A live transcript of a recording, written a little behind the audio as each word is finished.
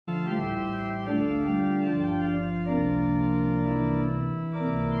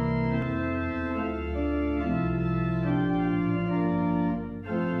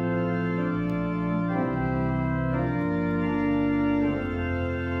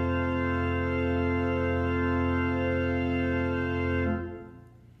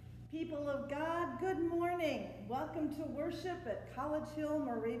welcome to worship at College Hill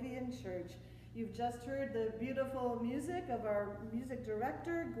Moravian Church. You've just heard the beautiful music of our music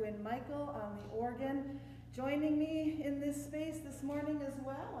director, Gwyn Michael, on the organ. Joining me in this space this morning as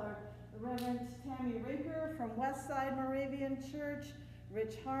well are the Reverend Tammy Raker from Westside Moravian Church.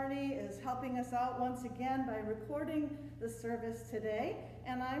 Rich Harney is helping us out once again by recording the service today.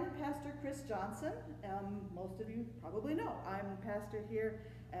 And I'm Pastor Chris Johnson. Most of you probably know I'm pastor here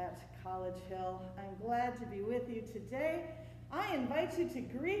at College Hill. I'm glad to be with you today. I invite you to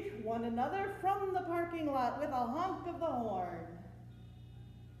greet one another from the parking lot with a honk of the horn.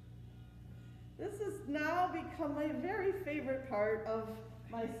 This has now become my very favorite part of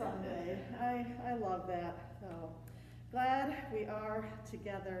my Sunday. I love that. So glad we are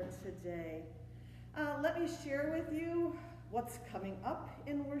together today. Let me share with you what's coming up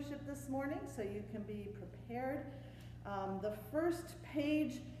in worship this morning so you can be prepared. The first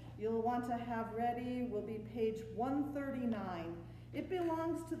page you'll want to have ready will be page 139. It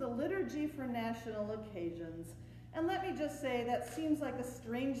belongs to the Liturgy for National Occasions. And let me just say, that seems like a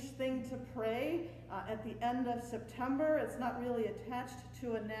strange thing to pray at the end of September. It's not really attached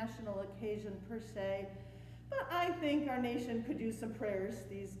to a national occasion per se. But I think our nation could use some prayers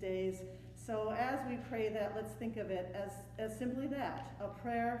these days. So as we pray that, let's think of it as simply that, a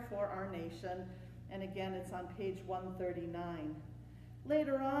prayer for our nation. And again, it's on page 139.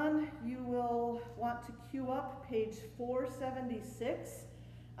 Later on, you will want to queue up page 476.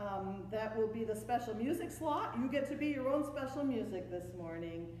 That will be the special music slot. You get to be your own special music this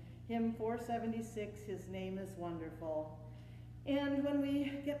morning. Hymn 476, His Name is Wonderful. And when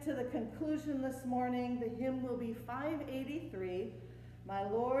we get to the conclusion this morning, the hymn will be 583, My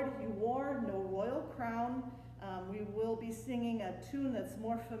Lord, You Wore No Royal Crown. We will be singing a tune that's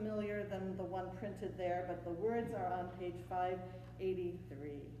more familiar than the one printed there, but the words are on page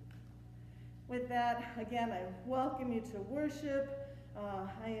 583. With that, again, I welcome you to worship.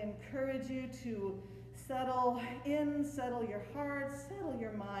 I encourage you to settle in, settle your hearts, settle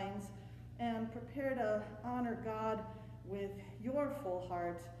your minds, and prepare to honor God with your full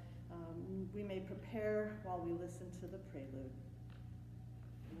heart. We may prepare while we listen to the prelude.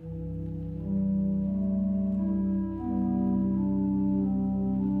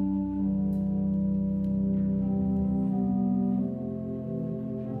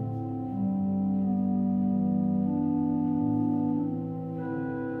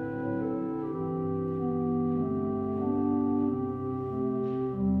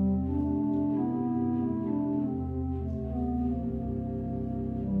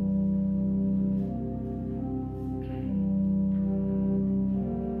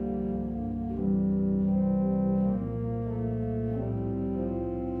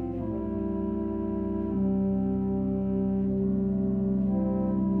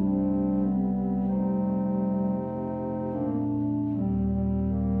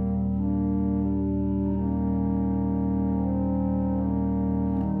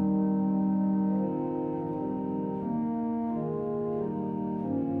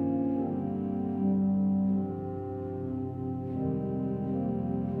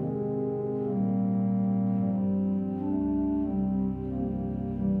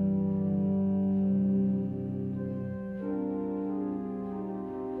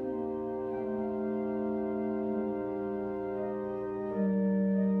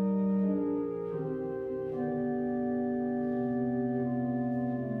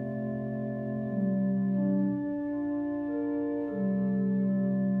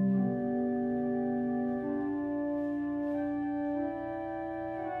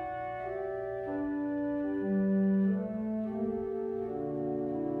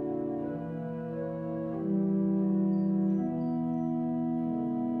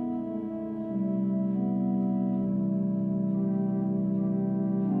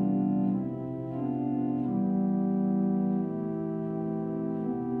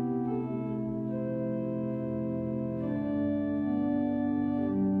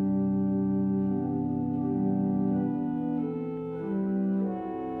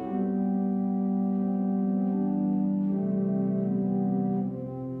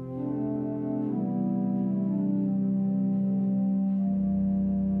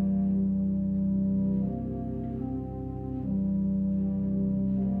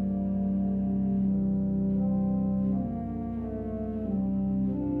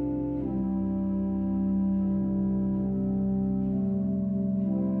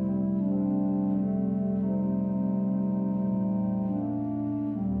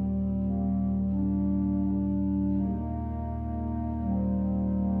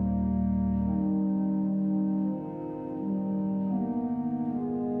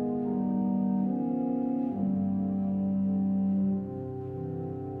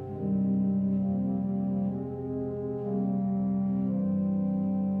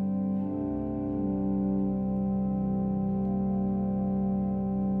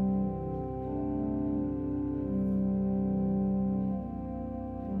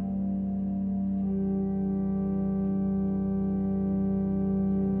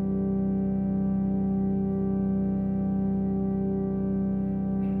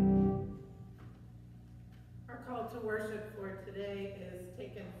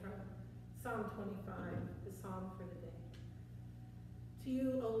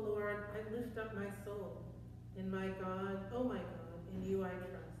 Lord, I lift up my soul. In my God, in you I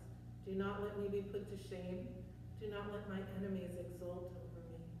trust. Do not let me be put to shame. Do not let my enemies exult over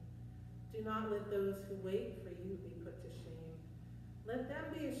me. Do not let those who wait for you be put to shame. Let them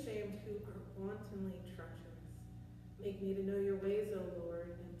be ashamed who are wantonly treacherous. Make me to know your ways, O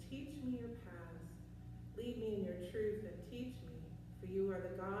Lord, and teach me your paths. Lead me in your truth and teach me, for you are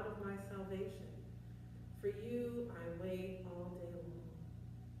the God of my salvation. For you I wait all day long.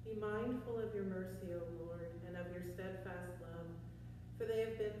 Be mindful of your mercy, O Lord, and of your steadfast love, for they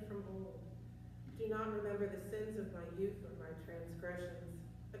have been from old. Do not remember the sins of my youth or my transgressions.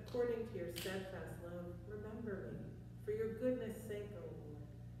 According to your steadfast love, remember me, for your goodness' sake, O Lord.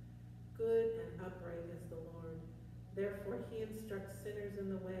 Good and upright is the Lord. Therefore he instructs sinners in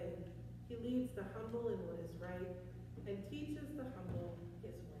the way. He leads the humble in what is right, and teaches the humble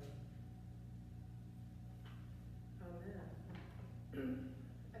his way. Amen.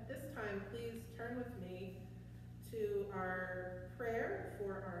 At this time, please turn with me to our prayer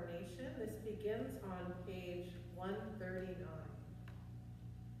for our nation. This begins on page 139.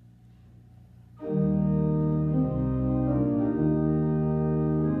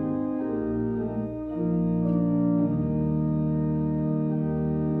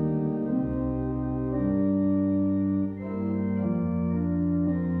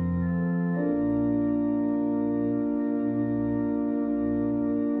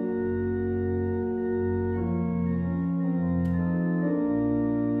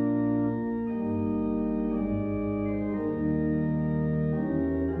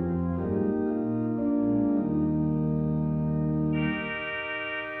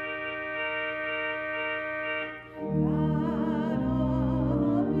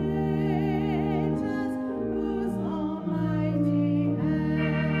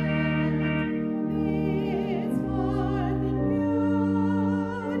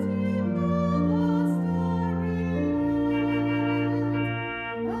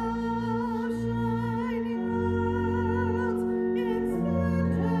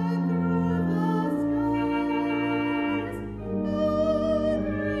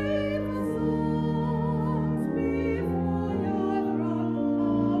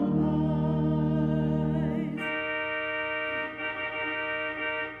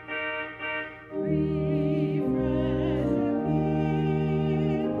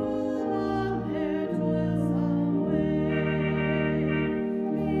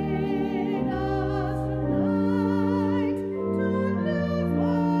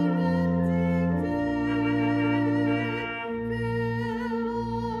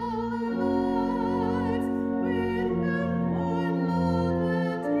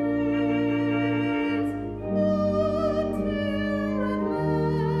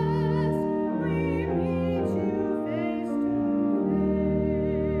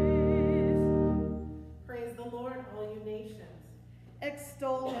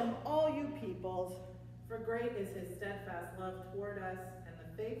 Extol him, all you peoples. For great is his steadfast love toward us, and the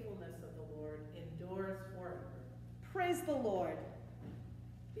faithfulness of the Lord endures forever. Praise the Lord.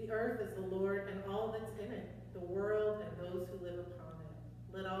 The earth is the Lord and all that's in it, the world and those who live upon it.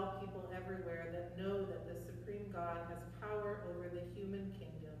 Let all people everywhere that know that the supreme God has power over the human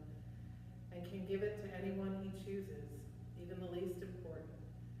kingdom and can give it to anyone he chooses, even the least important.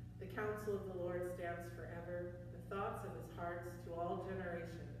 The counsel of the Lord stands forever, the thoughts of his hearts to all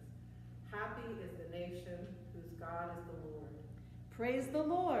generations. Happy is the nation whose God is the Lord. Praise the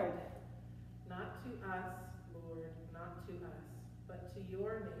Lord. Not to us, Lord, not to us, but to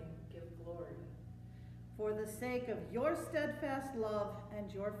your name give glory. For the sake of your steadfast love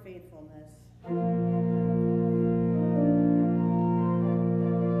and your faithfulness.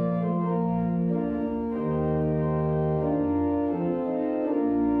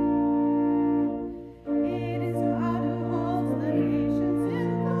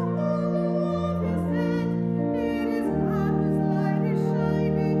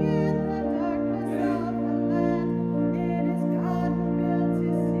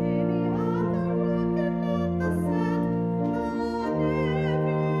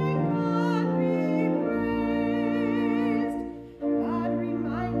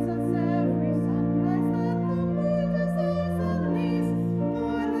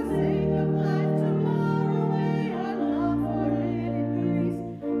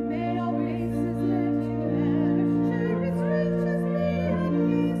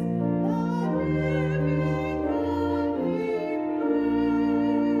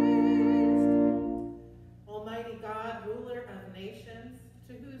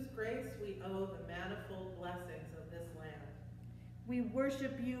 We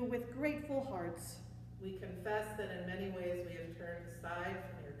worship you with grateful hearts. We confess that in many ways we have turned aside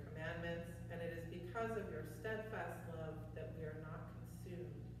from your because of your steadfast love that we are not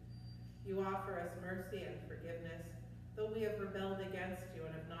consumed. You offer us mercy and forgiveness, though we have rebelled against you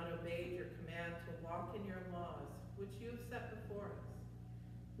and have not obeyed your command to walk in your laws, which you have set before us.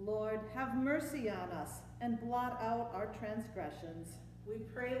 Lord, have mercy on us and blot out our transgressions. We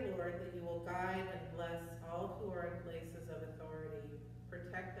pray, Lord, that you will guide and bless all who are in places of authority,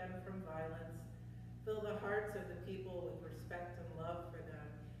 protect them from violence, fill the hearts of the people with respect and love for them,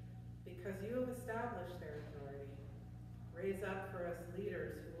 because you have established their authority. Raise up for us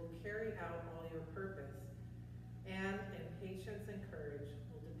leaders who will carry out all your purpose, and in patience and courage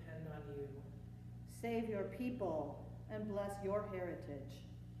will depend on you. Save your people and bless your heritage.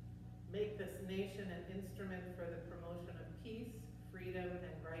 Make this nation an instrument for the promotion of peace, freedom,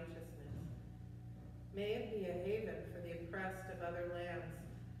 and righteousness. May it be a haven for the oppressed of other lands,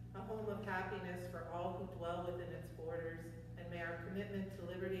 a home of happiness for all who dwell within its borders, and may our commitment to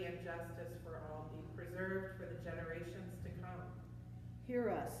liberty and justice for all be preserved for the generations to come.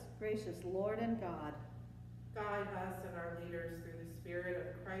 Hear us, gracious Lord and God. Guide us and our leaders through the spirit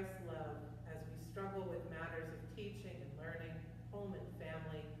of Christ's love as we struggle with matters of teaching and learning, home and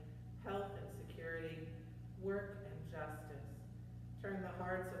family, health and security, work and justice. Turn the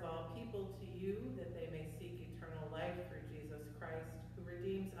hearts of all people to you that they may seek eternal life through Jesus Christ, who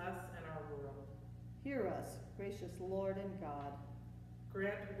redeems us and our world. Hear us, gracious Lord and God.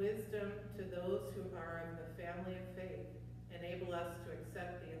 Grant wisdom to those who are of the family of faith. Enable us to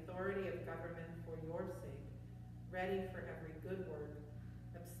accept the authority of government for your sake, ready for every good work,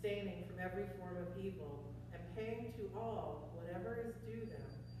 abstaining from every form of evil, and paying to all whatever is due them.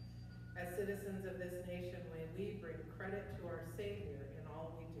 As citizens of this nation, may we bring credit to our Savior in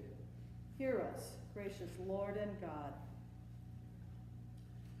all we do. Hear us, gracious Lord and God.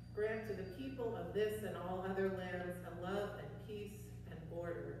 Grant to the people of this and all other lands a love and peace and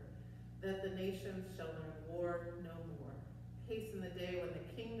order, that the nations shall learn war no more. Hasten the day when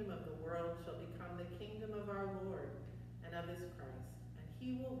the kingdom of the world shall become the kingdom of our Lord and of his Christ, and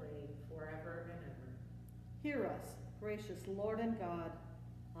he will reign forever and ever. Hear us, gracious Lord and God.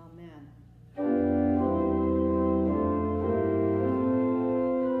 Amen.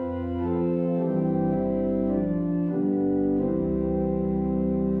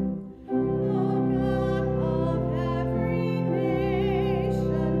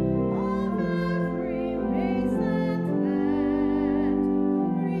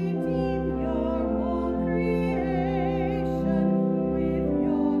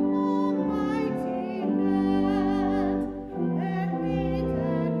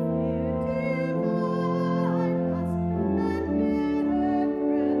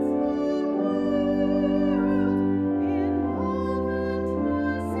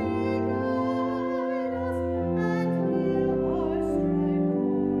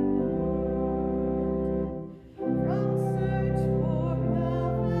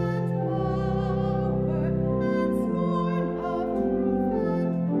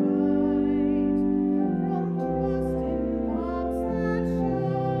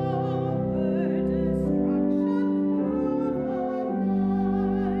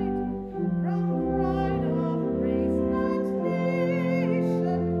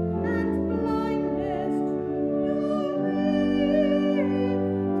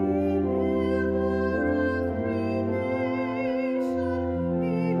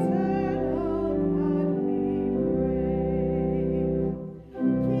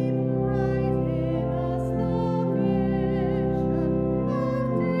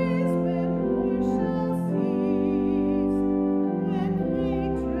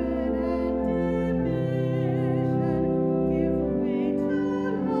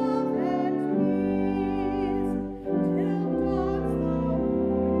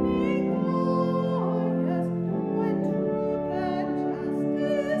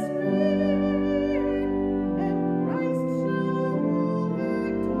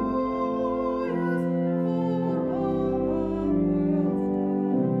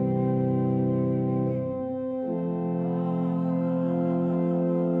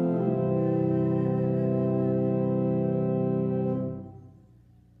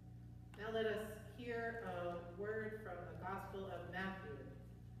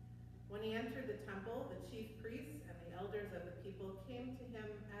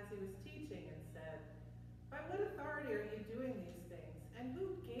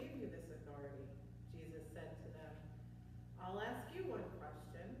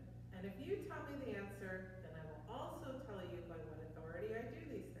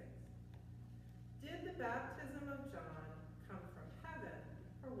 Baptism of John come from heaven,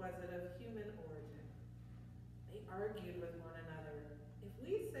 or was it of human origin? They argued with one another. If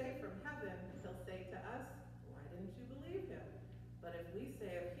we say from heaven, he'll say to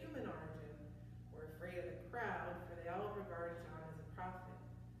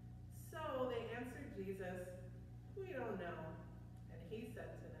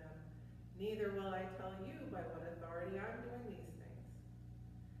Neither will I tell you by what authority I'm doing these things.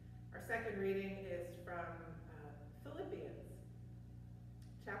 Our second reading is from Philippians,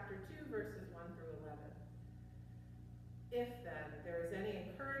 chapter 2, verses 1 through 11. If then there is any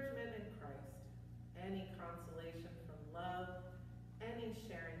encouragement in Christ, any consolation from love, any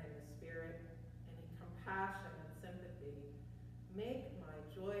sharing in the Spirit, any compassion and sympathy, make my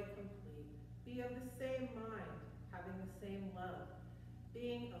joy complete. Be of the same mind, having the same love,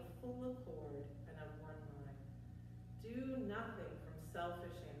 being of full accord and of one mind. Do nothing from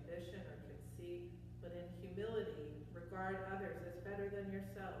selfish ambition or conceit, but in humility regard others as better than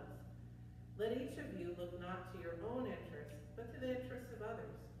yourselves. Let each of you look not to your own interests, but to the interests of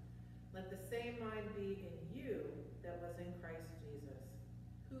others. Let the same mind be in you that was in Christ Jesus,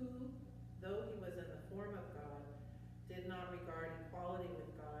 who, though he was in the form of God, did not regard equality with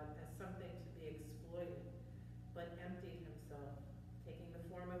God as something to be exploited, but emptied himself, taking the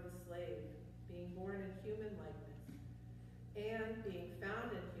form of a slave, being born in human likeness. And being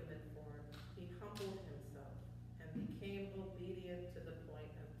found in human form, he humbled himself and became obedient to the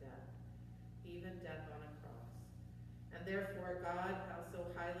point of death, even death on a cross. And therefore God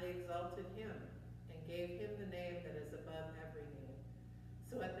also highly exalted him and gave him the name that is above every name.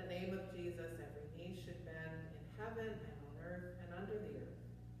 So at the name of Jesus every knee should bend in heaven and on earth and under the earth,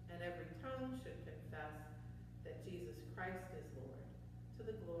 and every tongue should confess that Jesus Christ is Lord, to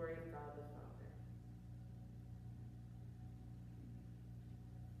the glory of God the Father.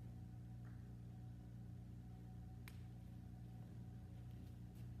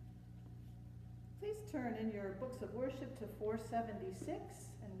 Please turn in your books of worship to 476,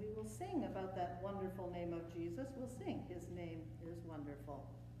 and we will sing about that wonderful name of Jesus. We'll sing, His name is wonderful.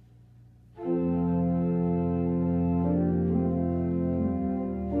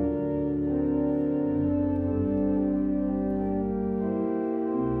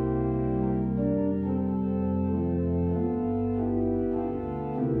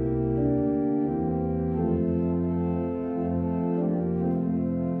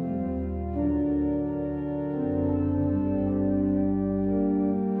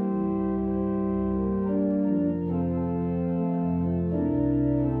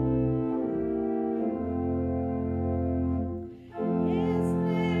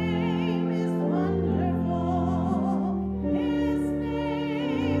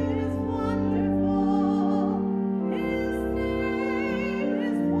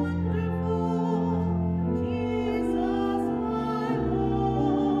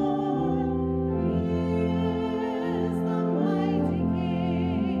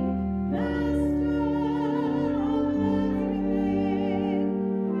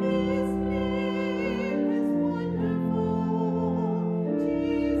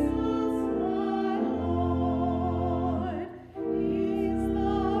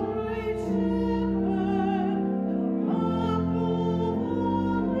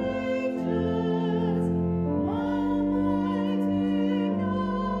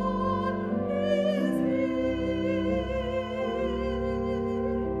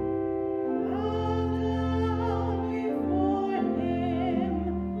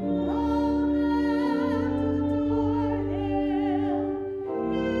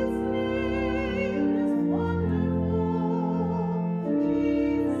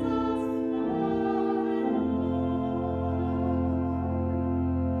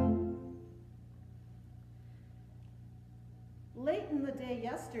 Late in the day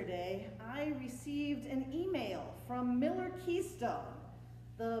yesterday, I received an email from Miller Keystone,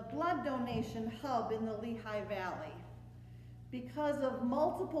 the blood donation hub in the Lehigh Valley. Because of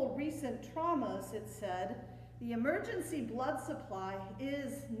multiple recent traumas, it said, the emergency blood supply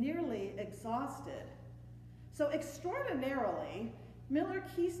is nearly exhausted. So extraordinarily, Miller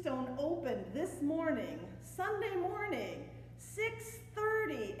Keystone opened this morning, Sunday morning,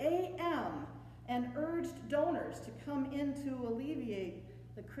 6:30 a.m., and urged donors to come in to alleviate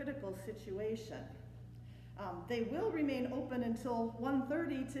the critical situation. They will remain open until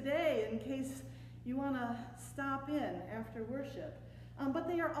 1:30 today in case you want to stop in after worship. But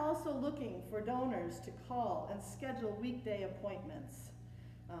they are also looking for donors to call and schedule weekday appointments,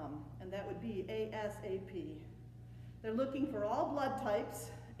 and that would be ASAP. They're looking for all blood types,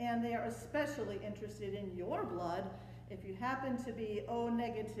 and they are especially interested in your blood if you happen to be O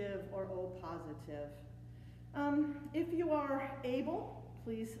negative or O positive. If you are able,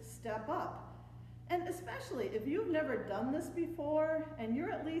 please step up. And especially if you've never done this before and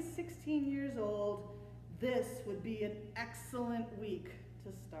you're at least 16 years old, this would be an excellent week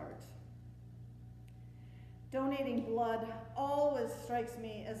to start. Donating blood always strikes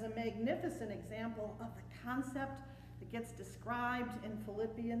me as a magnificent example of the concept that gets described in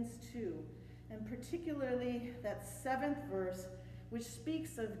Philippians 2, and particularly that 7th verse, which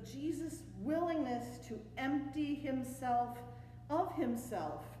speaks of Jesus' willingness to empty himself of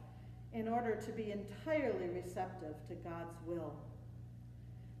himself in order to be entirely receptive to God's will.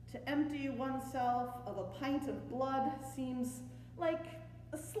 To empty oneself of a pint of blood seems like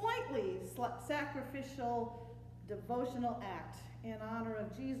a slightly sacrificial devotional act in honor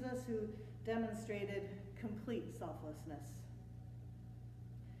of Jesus, who demonstrated complete selflessness.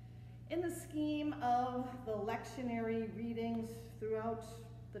 In the scheme of the lectionary readings throughout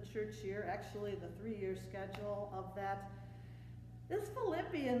the church year, actually the 3-year schedule of that, this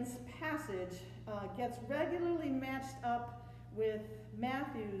Philippians passage gets regularly matched up with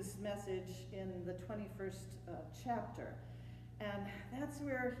Matthew's message in the 21st chapter. And that's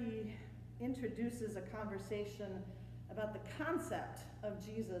where he introduces a conversation about the concept of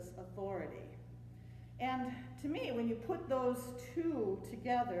Jesus' authority. And to me, when you put those two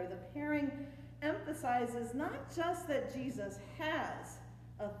together, the pairing emphasizes not just that Jesus has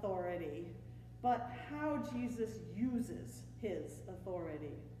authority, but how Jesus uses his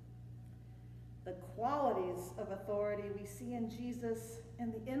authority. The qualities of authority we see in Jesus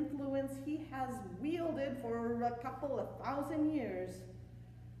and the influence he has wielded for a couple of 1,000 years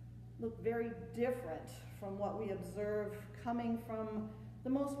look very different from what we observe coming from the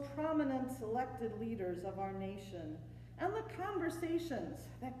most prominent elected leaders of our nation, and the conversations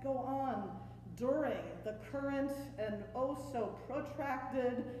that go on during the current and oh so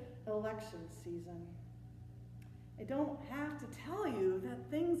protracted election season. I don't have to tell you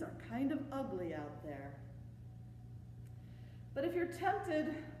that things are kind of ugly out there. But if you're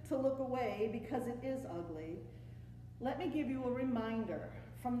tempted to look away because it is ugly, let me give you a reminder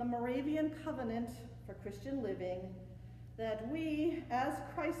from the Moravian Covenant for Christian Living that we, as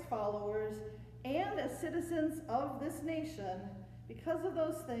Christ followers and as citizens of this nation, because of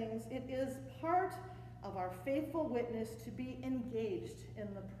those things, it is part of our faithful witness to be engaged in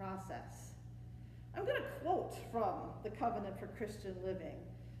the process. I'm going to quote from the Covenant for Christian Living.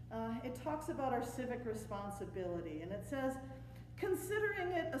 It talks about our civic responsibility, and it says,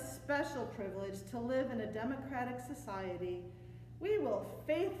 "Considering it a special privilege to live in a democratic society, we will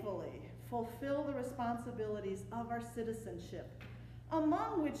faithfully fulfill the responsibilities of our citizenship,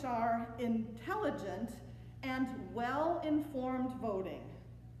 among which are intelligent and well-informed voting.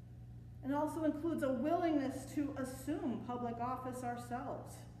 It also includes a willingness to assume public office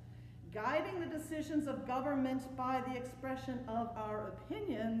ourselves, guiding the decisions of government by the expression of our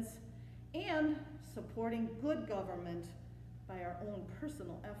opinions, and supporting good government by our own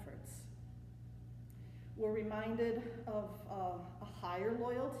personal efforts." We're reminded of a higher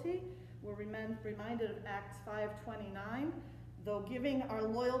loyalty. We're reminded of Acts 5:29. Though giving our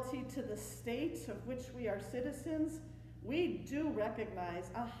loyalty to the state of which we are citizens, we do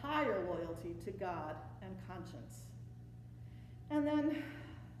recognize a higher loyalty to God and conscience. And then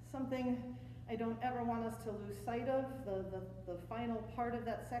something I don't ever want us to lose sight of, the final part of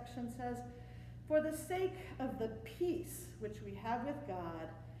that section says, "For the sake of the peace which we have with God,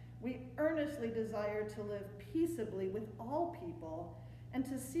 we earnestly desire to live peaceably with all people and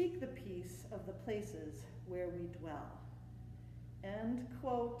to seek the peace of the places where we dwell." End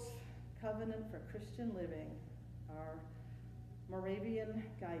quote. Covenant for Christian Living, our Moravian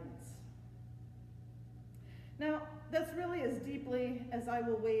guidance. Now, that's really as deeply as I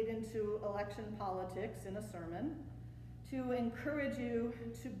will wade into election politics in a sermon, to encourage you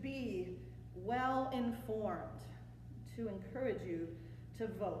to be well-informed, to encourage you to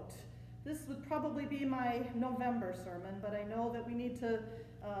vote. This would probably be my November sermon, but I know that we need to,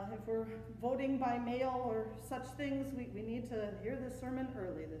 if we're voting by mail or such things, we need to hear this sermon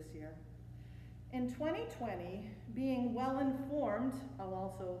early this year. In 2020, being well-informed, I'll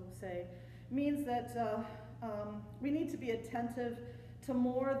also say, means that we need to be attentive to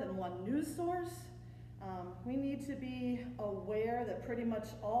more than one news source. We need to be aware that pretty much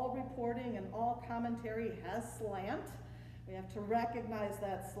all reporting and all commentary has slant. We have to recognize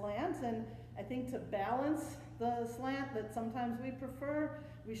that slant, and I think to balance the slant that sometimes we prefer,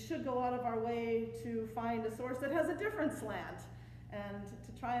 we should go out of our way to find a source that has a different slant and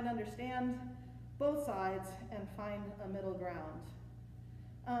to try and understand both sides and find a middle ground.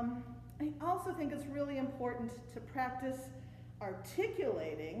 I also think it's really important to practice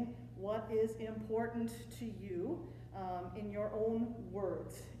articulating what is important to you in your own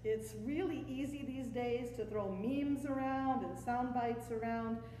words. It's really easy these days to throw memes around and sound bites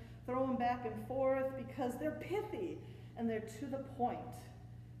around, throw them back and forth because they're pithy and they're to the point.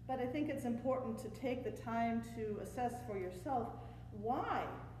 But I think it's important to take the time to assess for yourself, why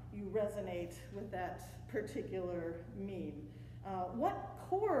you resonate with that particular meme. What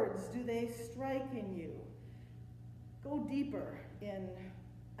chords do they strike in you? Go deeper in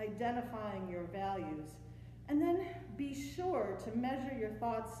identifying your values, and then be sure to measure your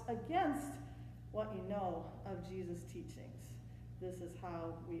thoughts against what you know of Jesus' teachings. This is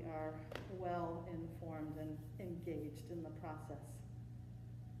how we are well informed and engaged in the process.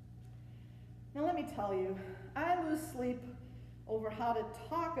 Now let me tell you, I lose sleep over how to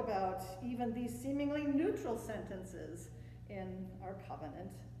talk about even these seemingly neutral sentences in our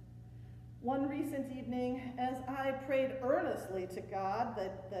covenant. One recent evening, as I prayed earnestly to God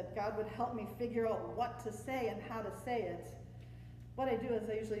that God would help me figure out what to say and how to say it, what I do is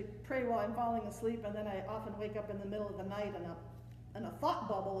I usually pray while I'm falling asleep, and then I often wake up in the middle of the night and a thought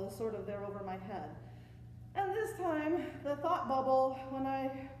bubble is sort of there over my head. And this time, the thought bubble, when I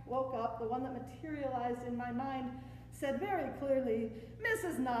woke up, the one that materialized in my mind, said very clearly,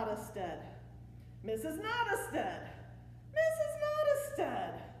 Mrs. Nottestead, Mrs. Nottestead, Mrs.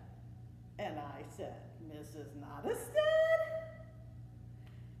 Nottestead. And I said, Mrs. Nottestead?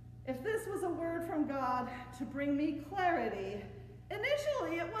 If this was a word from God to bring me clarity,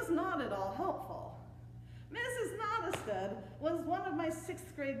 initially it was not at all helpful. Mrs. Nottestead was one of my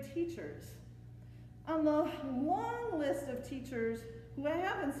 6th grade teachers. On the long list of teachers who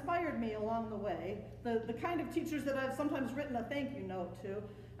have inspired me along the way, the kind of teachers that I've sometimes written a thank you note to,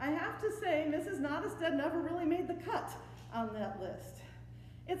 I have to say Mrs. Nottestead never really made the cut on that list.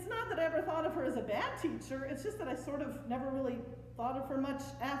 It's not that I ever thought of her as a bad teacher, it's just that I sort of never really thought of her much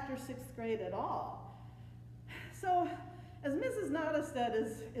after 6th grade at all. So, as Mrs. Nottestead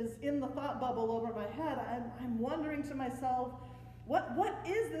is in the thought bubble over my head, I'm wondering to myself, what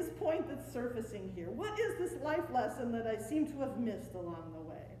is this point that's surfacing here? What is this life lesson that I seem to have missed along the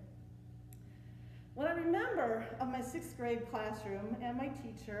way? What I remember of my 6th grade classroom and my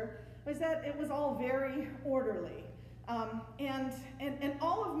teacher was that it was all very orderly. And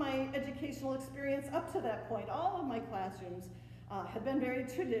all of my educational experience up to that point, all of my classrooms had been very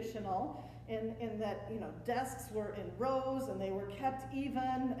traditional in that, desks were in rows and they were kept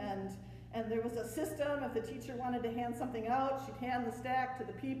even, and there was a system. If the teacher wanted to hand something out, she'd hand the stack to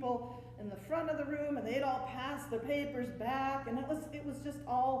the people in the front of the room, and they'd all pass their papers back, and it was just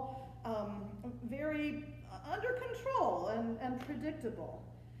all very under control and predictable.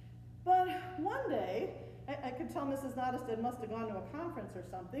 But one day, I could tell Mrs. Nottestead must have gone to a conference or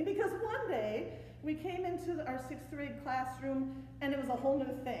something, because one day we came into our 6th grade classroom and it was a whole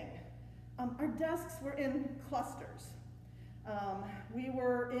new thing. Our desks were in clusters. We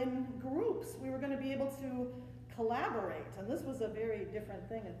were in groups. We were going to be able to collaborate, and this was a very different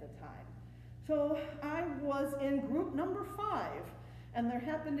thing at the time. So I was in group number 5, and there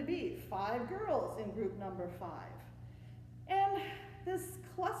happened to be 5 girls in group number 5. And this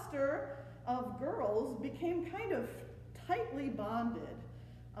cluster of girls became kind of tightly bonded.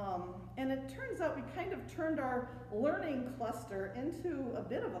 And it turns out we kind of turned our learning cluster into a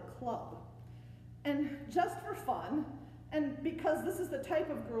bit of a club. And just for fun, and because this is the type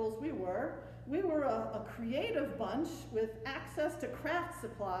of girls we were a creative bunch with access to craft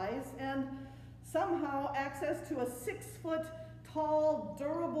supplies and somehow access to a 6-foot tall,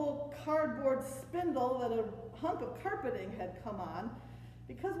 durable cardboard spindle that a hunk of carpeting had come on.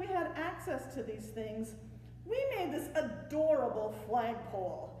 Because we had access to these things, we made this adorable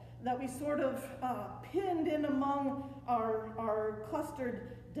flagpole that we sort of pinned in among our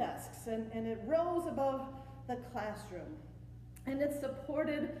clustered desks, and it rose above the classroom. And it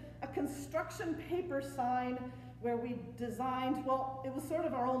supported a construction paper sign where we designed, well, it was sort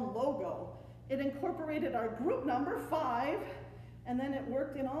of our own logo. It incorporated our group number 5, and then it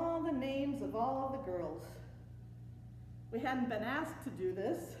worked in all the names of all of the girls. We hadn't been asked to do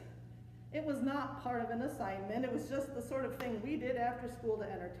this. It was not part of an assignment. It was just the sort of thing we did after school to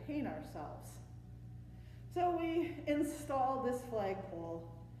entertain ourselves. So we installed this flagpole,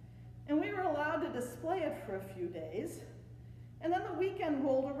 and we were allowed to display it for a few days. And then the weekend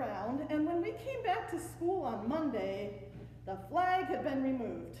rolled around, and when we came back to school on Monday, the flag had been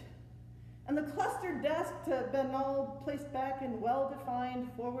removed. And the clustered desks had been all placed back in well-defined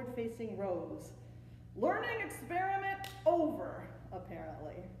forward-facing rows. Learning experiment over,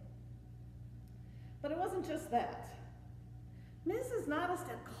 apparently. But it wasn't just that. Mrs.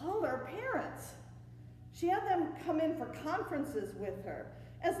 Nottestead called our parents. She had them come in for conferences with her,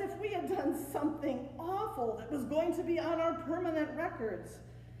 as if we had done something awful that was going to be on our permanent records.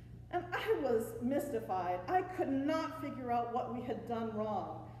 And I was mystified. I could not figure out what we had done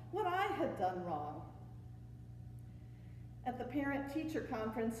wrong, what I had done wrong. At the parent-teacher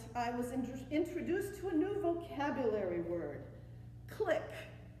conference, I was introduced to a new vocabulary word, click.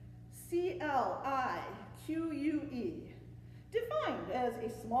 defined as a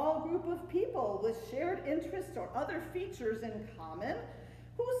small group of people with shared interests or other features in common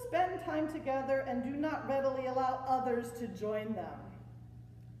who spend time together and do not readily allow others to join them.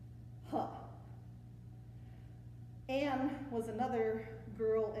 Huh. Anne was another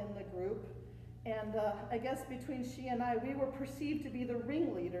girl in the group, and I guess between she and I, we were perceived to be the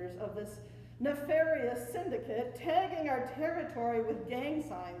ringleaders of this nefarious syndicate, tagging our territory with gang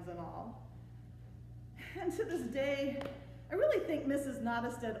signs and all. And to this day, I really think Mrs.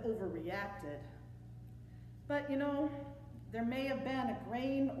 Nottestead overreacted. But you know, there may have been a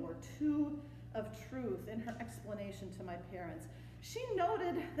grain or two of truth in her explanation to my parents. She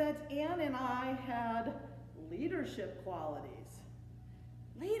noted that Anne and I had leadership qualities,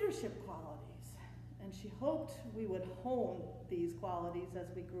 and she hoped we would hone these qualities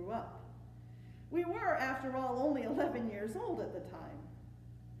as we grew up. We were, after all, only 11 years old at the time.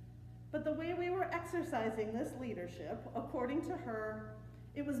 But the way we were exercising this leadership, according to her,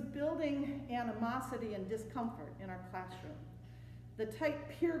 it was building animosity and discomfort in our classroom. The tight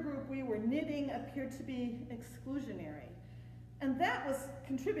peer group we were knitting appeared to be exclusionary, and that was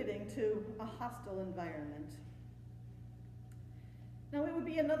contributing to a hostile environment. Now, it would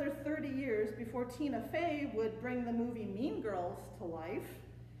be another 30 years before Tina Fey would bring the movie Mean Girls to life.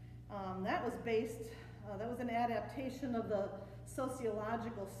 That was an adaptation of the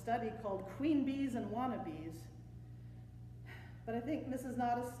sociological study called Queen Bees and Wannabes. But I think Mrs.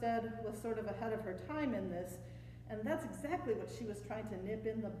 Nottestead was sort of ahead of her time in this, and that's exactly what she was trying to nip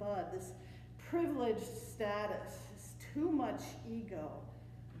in the bud, this privileged status, this too much ego,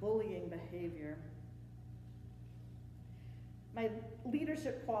 bullying behavior. My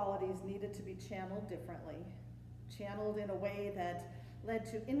leadership qualities needed to be channeled differently, channeled in a way that led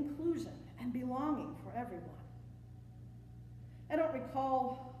to inclusion and belonging for everyone. I don't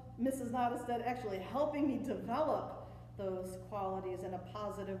recall Mrs. Nottestead actually helping me develop those qualities in a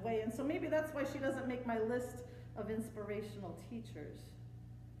positive way, and so maybe that's why she doesn't make my list of inspirational teachers.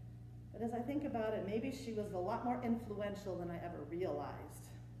 But as I think about it, maybe she was a lot more influential than I ever realized.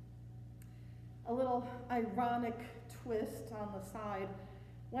 A little ironic twist on the side,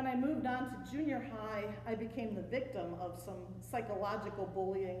 when I moved on to junior high, I became the victim of some psychological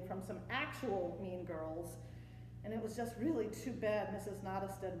bullying from some actual mean girls, and it was just really too bad Mrs.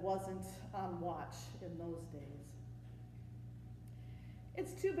 Nottestead wasn't on watch in those days.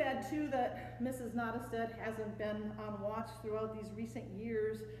 It's too bad, too, that Mrs. Nottestead hasn't been on watch throughout these recent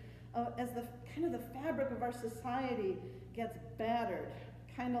years as the fabric of our society gets battered,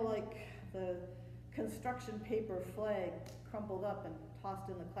 kind of like the construction paper flag crumpled up and tossed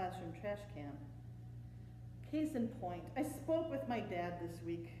in the classroom trash can. Case in point, I spoke with my dad this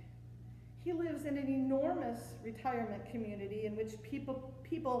week. He lives in an enormous retirement community in which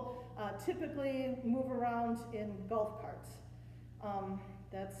people typically move around in golf carts.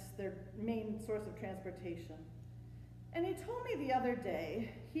 That's their main source of transportation. And he told me the other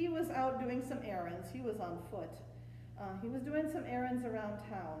day, he was out doing some errands. He was on foot. He was doing some errands around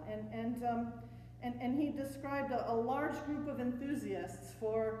town, and he described a large group of enthusiasts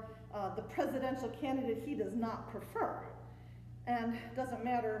for the presidential candidate he does not prefer, and doesn't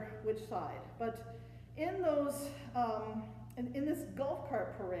matter which side. But in those, in this golf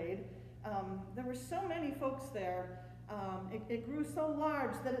cart parade, there were so many folks there. It grew so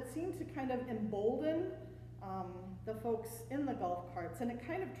large that it seemed to kind of embolden the folks in the golf carts, and it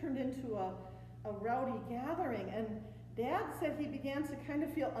kind of turned into a rowdy gathering. And Dad said he began to kind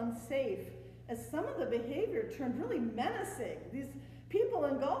of feel unsafe as some of the behavior turned really menacing. These people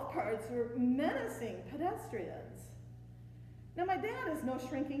in golf carts were menacing pedestrians. Now, my dad is no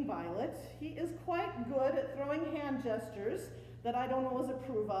shrinking violet. He is quite good at throwing hand gestures that I don't always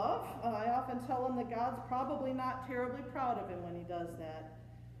approve of. I often tell him that God's probably not terribly proud of him when he does that.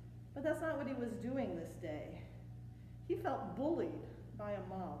 But that's not what he was doing this day. He felt bullied by a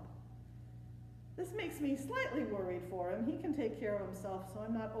mob. This makes me slightly worried for him. He can take care of himself, so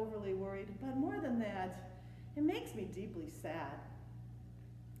I'm not overly worried. But more than that, it makes me deeply sad.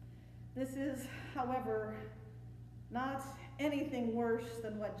 This is, however, not anything worse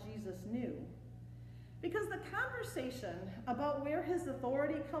than what Jesus knew. Because the conversation about where his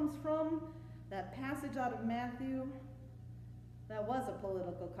authority comes from, that passage out of Matthew, that was a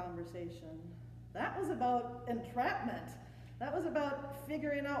political conversation. That was about entrapment. That was about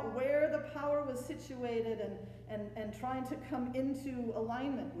figuring out where the power was situated and trying to come into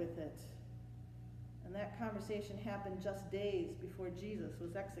alignment with it. And that conversation happened just days before Jesus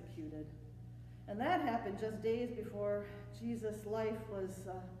was executed. And that happened just days before Jesus' life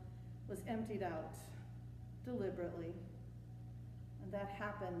was emptied out deliberately. And that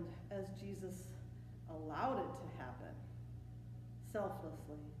happened as Jesus allowed it to happen,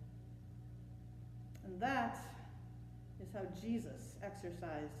 selflessly. And that is how Jesus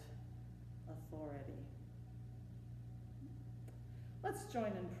exercised authority. Let's join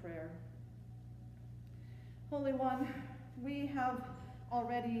in prayer. Holy One, we have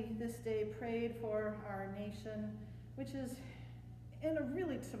already this day prayed for our nation, which is in a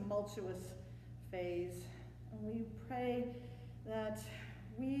really tumultuous phase. And we pray that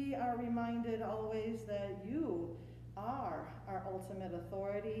we are reminded always that you are our ultimate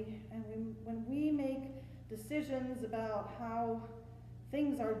authority. And when we make decisions about how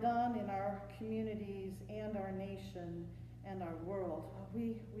things are done in our communities and our nation and our world,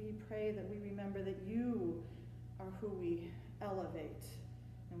 we pray that we remember that you are who we elevate.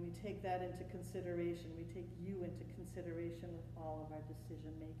 And we take that into consideration. We take you into consideration with all of our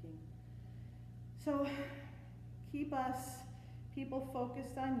decision making. So keep us, people,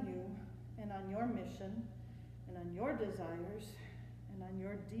 focused on you and on your mission and on your desires and on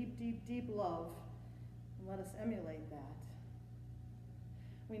your deep, deep, deep love. And let us emulate that.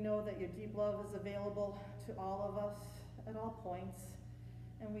 We know that your deep love is available to all of us at all points.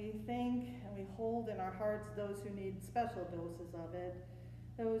 And we think and we hold in our hearts those who need special doses of it,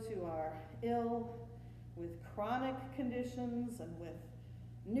 those who are ill with chronic conditions and with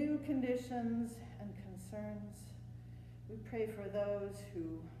new conditions and concerns. We pray for those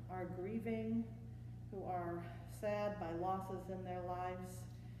who are grieving, who are sad by losses in their lives.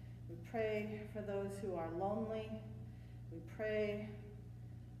 We pray for those who are lonely. We pray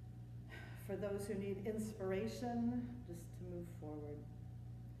for those who need inspiration just to move forward.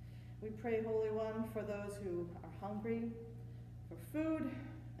 We pray, Holy One, for those who are hungry for food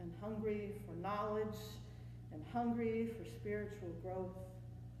and hungry for knowledge and hungry for spiritual growth.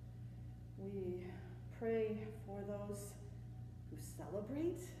 We pray for those who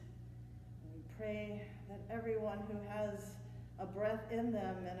celebrate. And we pray that everyone who has a breath in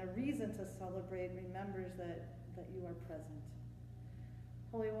them and a reason to celebrate remembers that you are present.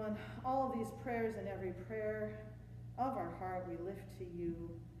 Holy One, all of these prayers and every prayer of our heart we lift to you.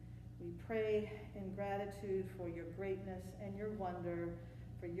 We pray in gratitude for your greatness and your wonder,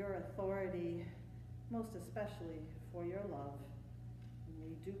 for your authority, most especially for your love. And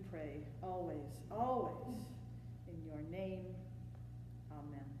we do pray always, always in your name.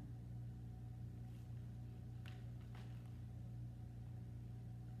 Amen.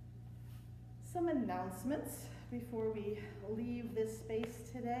 Some announcements before we leave this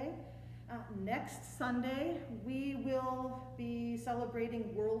space today. Next Sunday, we will be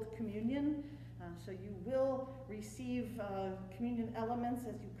celebrating World Communion. So you will receive communion elements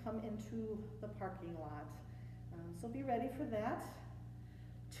as you come into the parking lot. So be ready for that.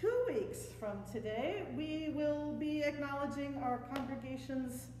 2 weeks from today, we will be acknowledging our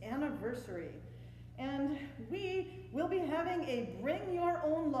congregation's anniversary. And we will be having a Bring Your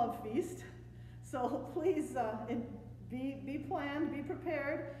Own Love Feast. So please be planned, be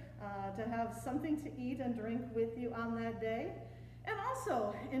prepared to have something to eat and drink with you on that day. And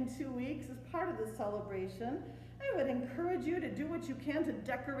also in 2 weeks, as part of the celebration, I would encourage you to do what you can to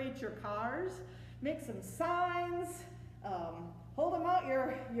decorate your cars, make some signs, hold them out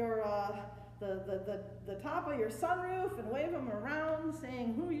the top of your sunroof and wave them around,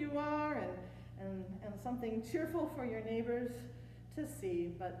 saying who you are and something cheerful for your neighbors to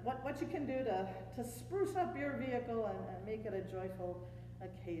see. But what you can do to spruce up your vehicle and make it a joyful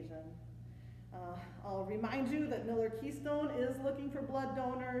occasion. I'll remind you that Miller Keystone is looking for blood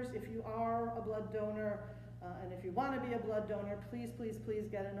donors. If you are a blood donor and if you want to be a blood donor, please, please, please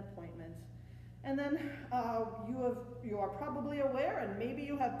get an appointment. And then you are probably aware, and maybe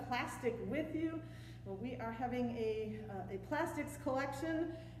you have plastic with you. Well, we are having a plastics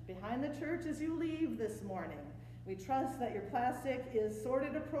collection behind the church as you leave this morning. We trust that your plastic is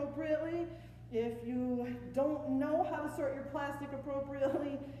sorted appropriately. If you don't know how to sort your plastic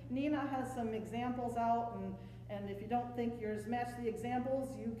appropriately, Nina has some examples out, and if you don't think yours match the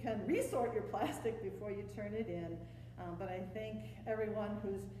examples, you can resort your plastic before you turn it in. But I thank everyone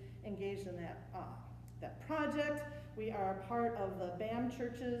who's engaged in that project. We are part of the BAM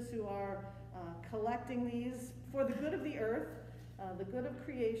churches who are collecting these for the good of the earth, the good of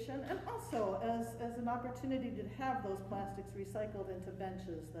creation, and also as an opportunity to have those plastics recycled into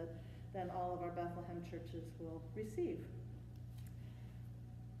benches that then all of our Bethlehem churches will receive.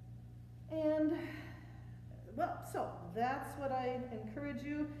 And, well, so that's what I encourage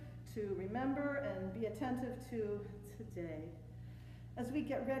you to remember and be attentive to today. As we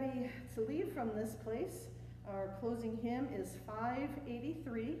get ready to leave from this place, our closing hymn is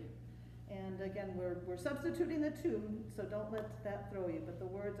 583, And again, we're substituting the tune, so don't let that throw you. But the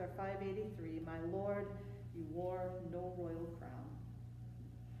words are 583, "My Lord, you wore no royal crown."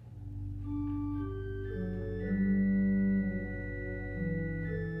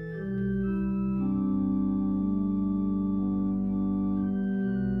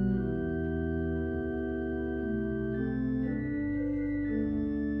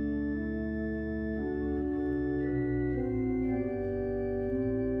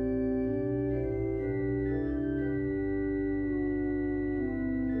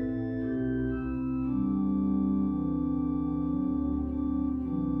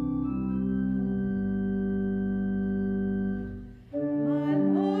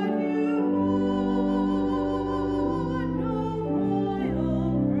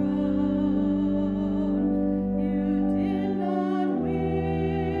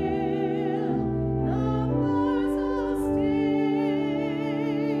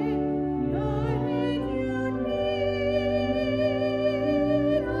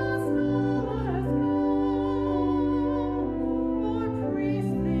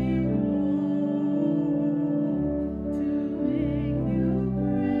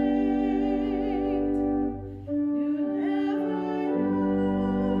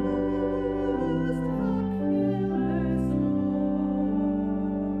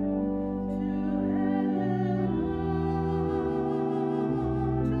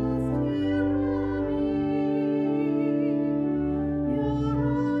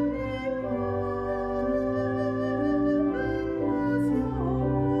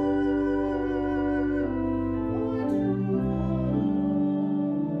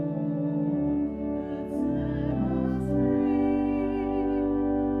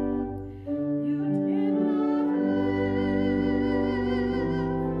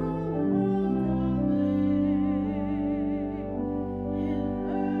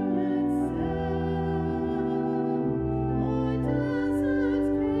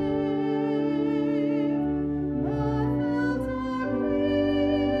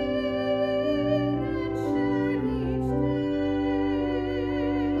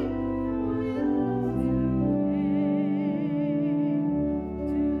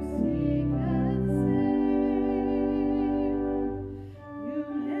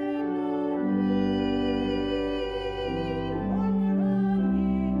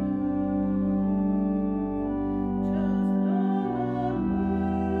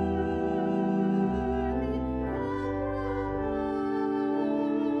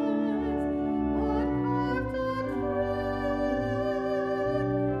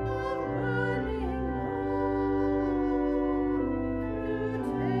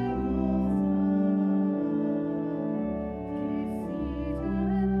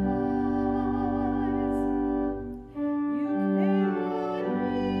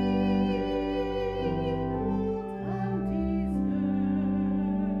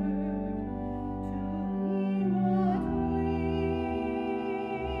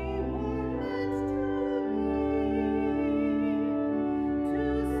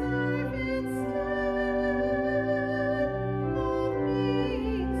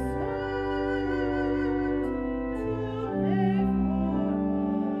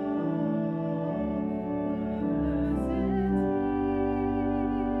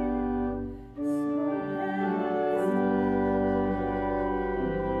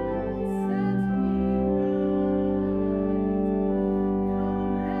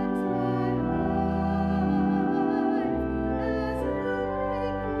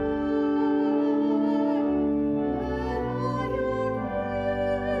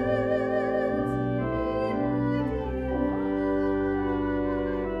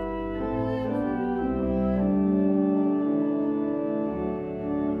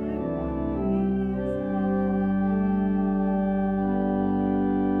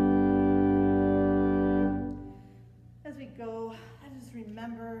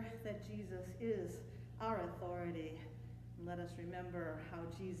 remember that Jesus is our authority. And let us remember how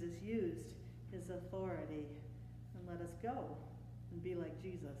Jesus used his authority. And let us go and be like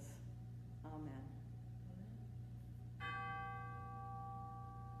Jesus. Amen.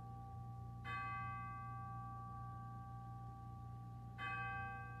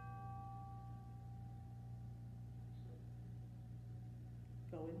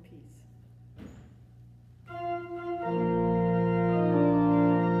 Go in peace.